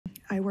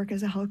I work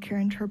as a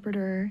healthcare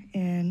interpreter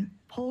in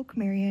Polk,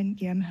 Marion,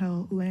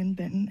 Yamhill, Lynn,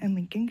 Benton, and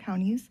Lincoln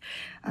counties,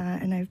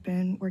 and I've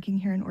been working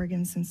here in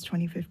Oregon since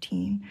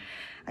 2015.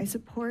 I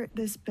support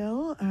this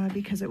bill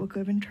because it will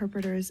give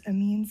interpreters a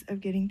means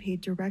of getting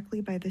paid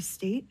directly by the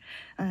state,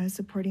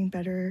 supporting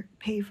better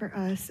pay for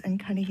us and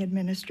cutting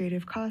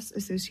administrative costs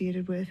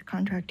associated with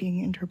contracting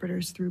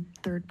interpreters through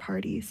third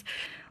parties.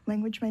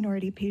 Language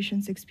minority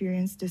patients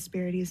experience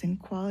disparities in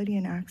quality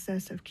and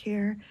access of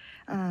care,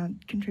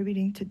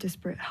 contributing to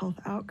disparate health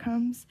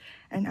outcomes,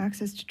 and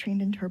access to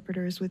trained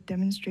interpreters with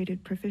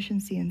demonstrated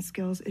proficiency and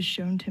skills is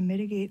shown to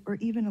mitigate or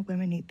even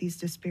eliminate these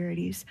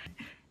disparities.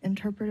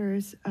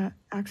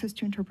 Access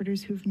to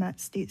interpreters who've met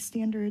state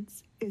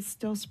standards is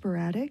still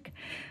sporadic,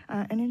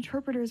 and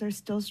interpreters are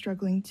still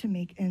struggling to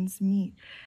make ends meet.